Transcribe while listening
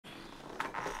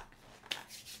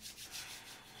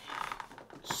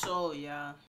So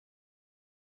yeah,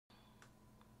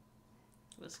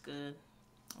 what's good?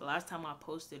 The last time I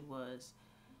posted was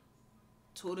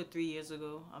 2 to 3 years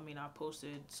ago. I mean, I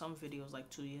posted some videos like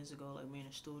 2 years ago, like me in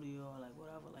the studio or like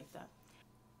whatever, like that.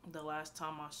 The last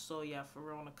time I saw y'all for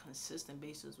real on a consistent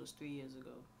basis was 3 years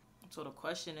ago. So the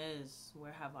question is,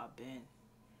 where have I been?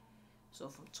 So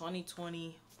from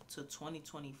 2020 to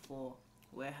 2024,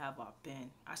 where have I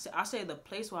been? I say the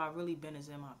place where I've really been is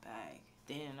in my bag.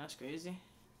 Damn, that's crazy.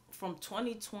 From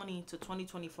 2020 to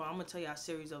 2024, I'm gonna tell you a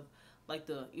series of like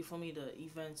the the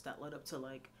events that led up to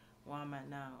like where I'm at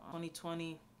now.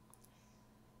 2020,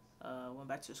 went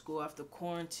back to school after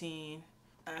quarantine.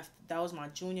 That was my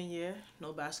junior year,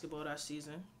 no basketball that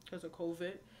season because of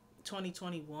COVID.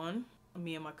 2021,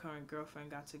 me and my current girlfriend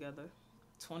got together.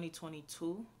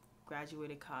 2022,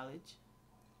 graduated college.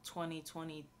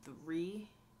 2023,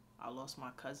 I lost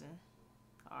my cousin,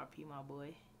 RP my boy.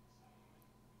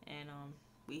 And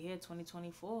we here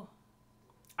 2024.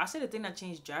 I say the thing that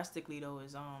changed drastically though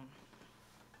is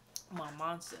my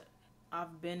mindset.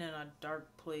 I've been in a dark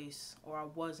place, or I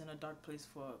was in a dark place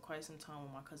for quite some time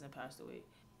when my cousin passed away.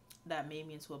 That made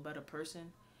me into a better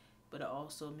person, but it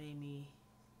also made me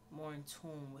more in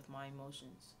tune with my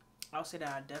emotions. I'll say that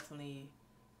I definitely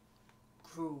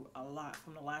grew a lot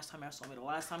from the last time y'all saw me. The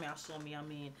last time y'all saw me, I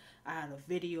mean, I had a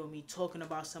video of me talking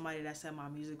about somebody that said my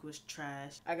music was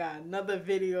trash. I got another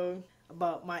video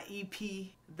about my EP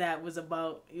that was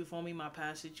about, my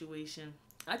past situation.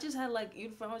 I just had like,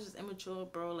 I was just immature,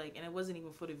 bro, like, and it wasn't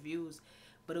even for the views,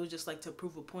 but it was just like to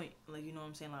prove a point. Like, you know what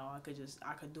I'm saying? Like, oh,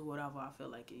 I could do whatever I feel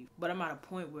like it. But I'm at a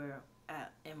point where,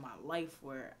 in my life,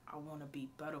 where I want to be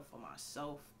better for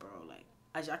myself, bro. Like,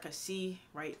 as y'all can see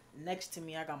right next to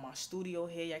me, I got my studio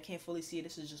here. Y'all can't fully see it.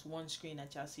 This is just one screen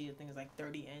that y'all see. I think it's like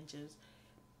 30 inches.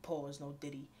 Pause, no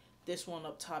diddy. This one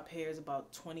up top here is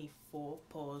about 24.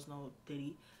 Pause, no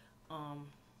diddy.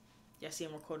 Y'all see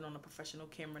I'm recording on a professional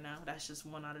camera now. That's just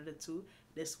one out of the two.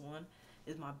 This one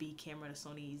is my B camera, the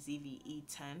Sony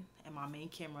ZV-E10. And my main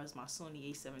camera is my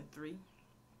Sony A7 III.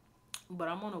 But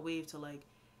I'm on a wave to like,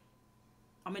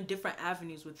 I'm in different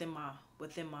avenues within my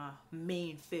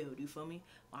main field, you feel me?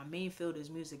 My main field is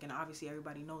music, and obviously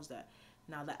everybody knows that.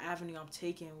 Now the avenue I'm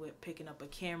taking with picking up a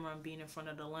camera and being in front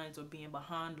of the lens or being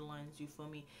behind the lens, you feel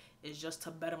me, is just to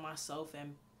better myself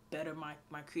and better my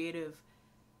creative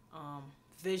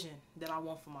vision that I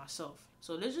want for myself.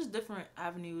 So there's just different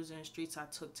avenues and streets I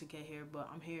took to get here, but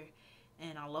I'm here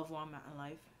and I love where I'm at in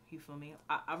life, you feel me?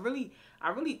 I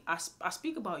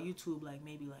speak about YouTube like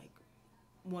maybe like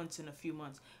once in a few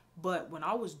months, but when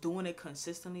I was doing it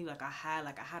consistently, like I had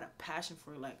a passion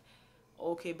for it, like,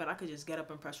 okay, but I could just get up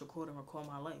and press record and record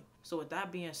my life. So with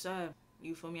that being said,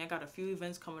 you feel me, I got a few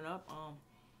events coming up.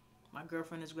 My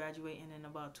girlfriend is graduating in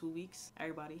about 2 weeks.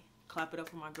 Everybody clap it up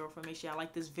for my girlfriend. Make sure y'all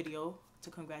like this video to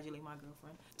congratulate my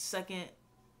girlfriend. Second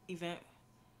event,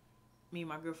 me and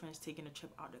my girlfriend is taking a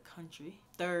trip out the country.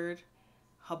 Third,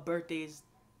 her birthday is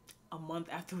a month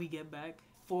after we get back.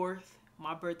 Fourth,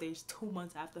 my birthday is 2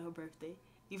 months after her birthday.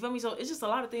 You feel me? So it's just a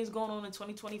lot of things going on in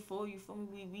 2024. You feel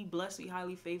me? We blessed, we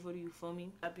highly favored. You feel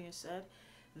me? That being said,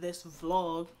 this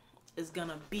vlog is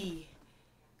gonna be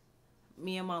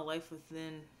me and my life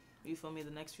within, you feel me,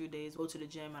 the next few days. Go to the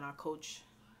gym and I coach.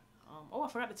 Oh, I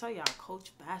forgot to tell you, I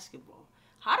coach basketball.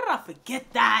 How did I forget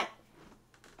that?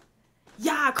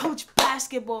 Yeah, I coach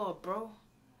basketball, bro.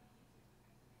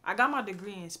 I got my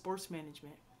degree in sports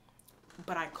management,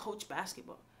 but I coach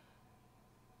basketball.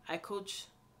 I coach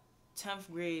 10th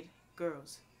grade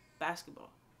girls basketball.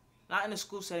 Not in a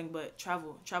school setting, but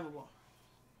travel ball.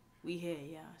 We here,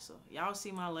 yeah. So y'all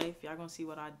see my life. Y'all gonna see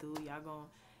what I do. Y'all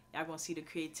gonna see the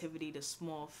creativity,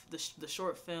 the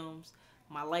short films,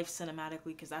 my life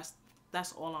cinematically, because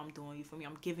that's all I'm doing. You feel me?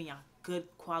 I'm giving y'all good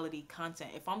quality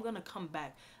content. If I'm gonna come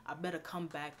back, I better come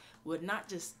back with not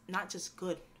just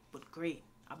good, but great.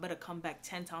 I better come back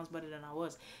 10 times better than I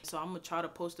was. So I'm gonna try to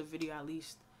post a video at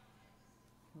least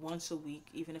once a week,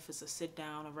 even if it's a sit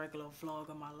down, a regular vlog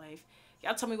of my life.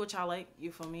 Y'all tell me what y'all like,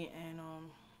 you feel me? And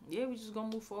yeah, we just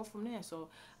gonna move forward from there. So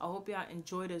I hope y'all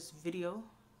enjoy this video.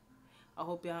 I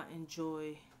hope y'all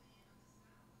enjoy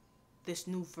this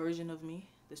new version of me,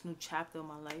 this new chapter of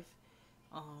my life.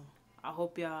 I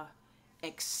hope y'all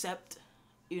accept,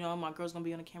 my girl's gonna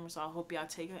be on the camera, so I hope y'all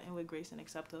take her in with grace and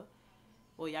accept her.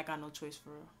 Well, y'all got no choice for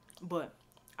her. But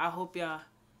I hope y'all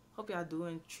do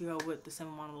and treat her with the same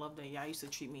amount of love that y'all used to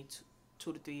treat me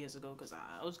 2 to 3 years ago, because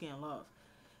I was getting love.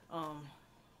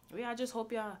 Yeah, I just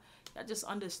hope y'all just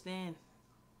understand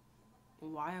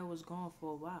why I was gone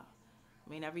for a while. I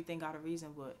mean, everything got a reason,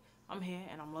 but I'm here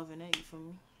and I'm loving it, you feel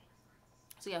me?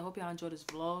 So yeah, I hope y'all enjoy this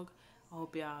vlog. I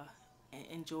hope y'all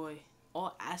enjoy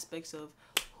all aspects of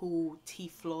who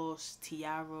tfloss,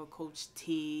 Tiara, Coach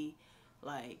T.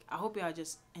 Like, I hope y'all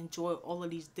just enjoy all of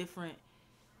these different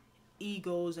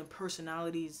egos and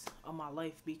personalities of my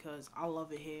life, because I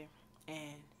love it here.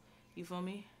 And you feel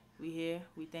me? We here.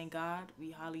 We thank God.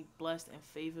 We highly blessed and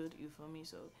favored. You feel me?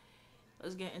 So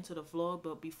let's get into the vlog.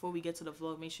 But before we get to the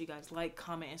vlog, make sure you guys like,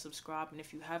 comment, and subscribe. And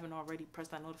if you haven't already, press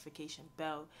that notification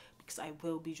bell, because I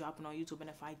will be dropping on YouTube. And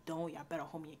if I don't, y'all better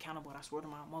hold me accountable. I swear to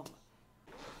my mother.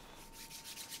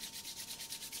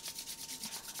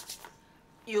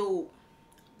 Yo.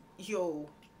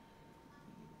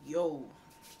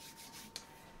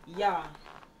 Yeah.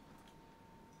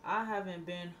 I haven't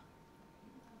been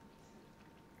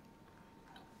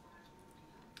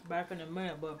back in a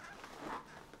minute, but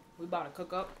we about to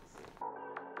cook up.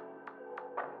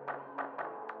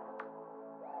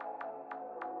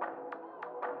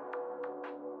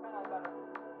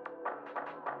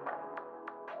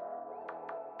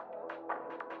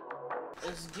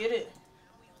 Let's get it.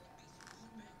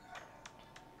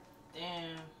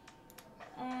 Damn.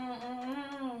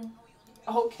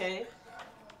 Okay.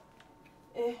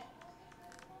 Hey,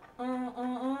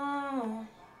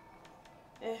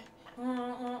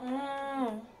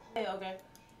 okay.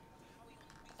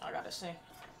 I gotta sing.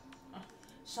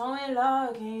 So in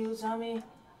love, can you tell me?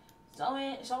 So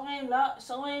in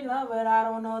love, but I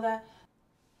don't know that.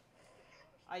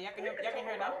 Oh, y'all can hear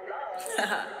it now?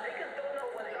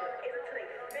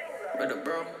 Brother,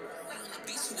 bro.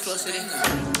 Close to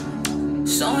it.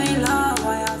 So in love,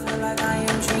 why I feel like I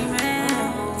am dreaming.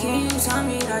 Can you tell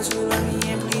me that you love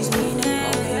me and please mean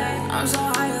it? Okay. I'm so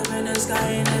high up in the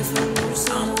sky and it feels loose.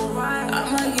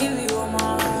 I'ma give you all my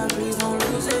heart, please don't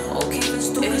lose it. Okay, let's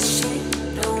do this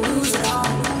shit. Don't lose it all.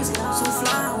 So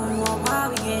fly when you walk by,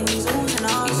 we getting these losing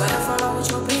all. You better follow with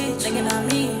your bitch, thinking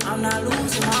of me. I'm not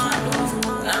losing mine.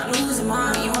 Not losing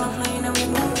mine. You wanna play and we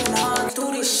moving on.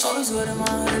 Do this shit. Always good in my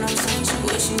hood and I'm changing.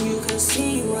 Wishing you could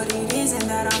see what it is and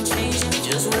that I'm changing.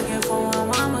 Just working for my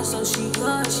mama, so she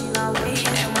good. She not waiting.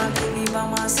 And my baby by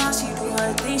my side, she do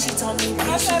her thing. She told me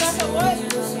patience.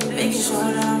 Making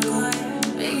sure that I'm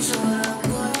good. Making sure that I'm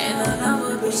good. And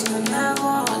another bitch can never.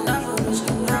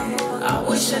 I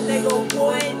wish a nigga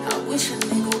would. I wish a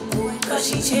nigga would. Cause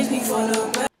she changed me for the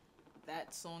better.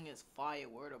 That song is fire,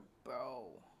 word of bro.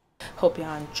 Hope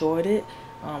y'all enjoyed it.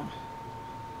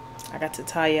 I got to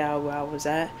tell y'all where I was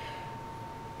at,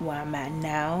 where I'm at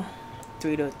now,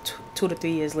 2 to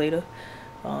 3 years later.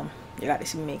 You got to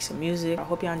see me make some music. I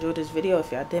hope y'all enjoyed this video.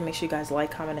 If y'all did, make sure you guys like,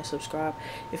 comment, and subscribe.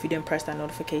 If you didn't press that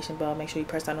notification bell, make sure you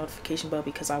press that notification bell,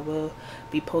 because I will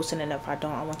be posting. And if I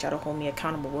don't, I want y'all to hold me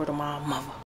accountable. Word of my mother.